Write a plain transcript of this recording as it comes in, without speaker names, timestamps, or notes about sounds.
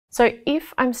So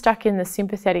if I'm stuck in the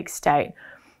sympathetic state,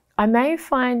 I may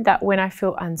find that when I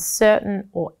feel uncertain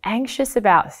or anxious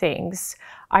about things,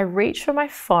 I reach for my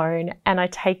phone and I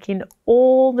take in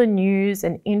all the news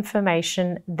and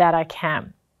information that I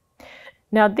can.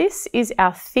 Now, this is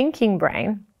our thinking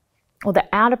brain, or the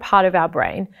outer part of our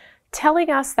brain, telling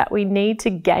us that we need to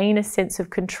gain a sense of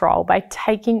control by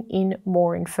taking in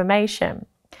more information.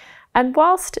 And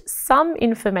whilst some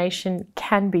information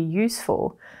can be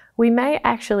useful, we may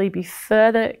actually be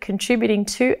further contributing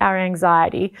to our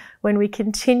anxiety when we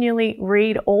continually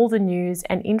read all the news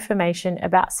and information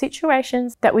about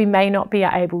situations that we may not be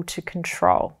able to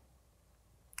control.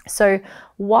 So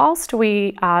whilst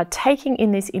we are taking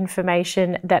in this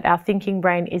information that our thinking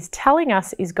brain is telling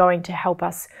us is going to help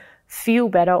us feel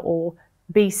better or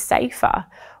be safer,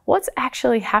 what's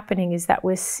actually happening is that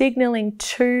we're signaling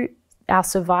to our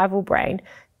survival brain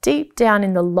deep down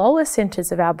in the lower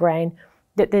centers of our brain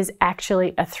that there's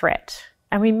actually a threat.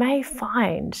 And we may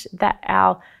find that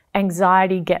our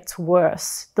anxiety gets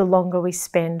worse the longer we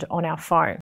spend on our phone.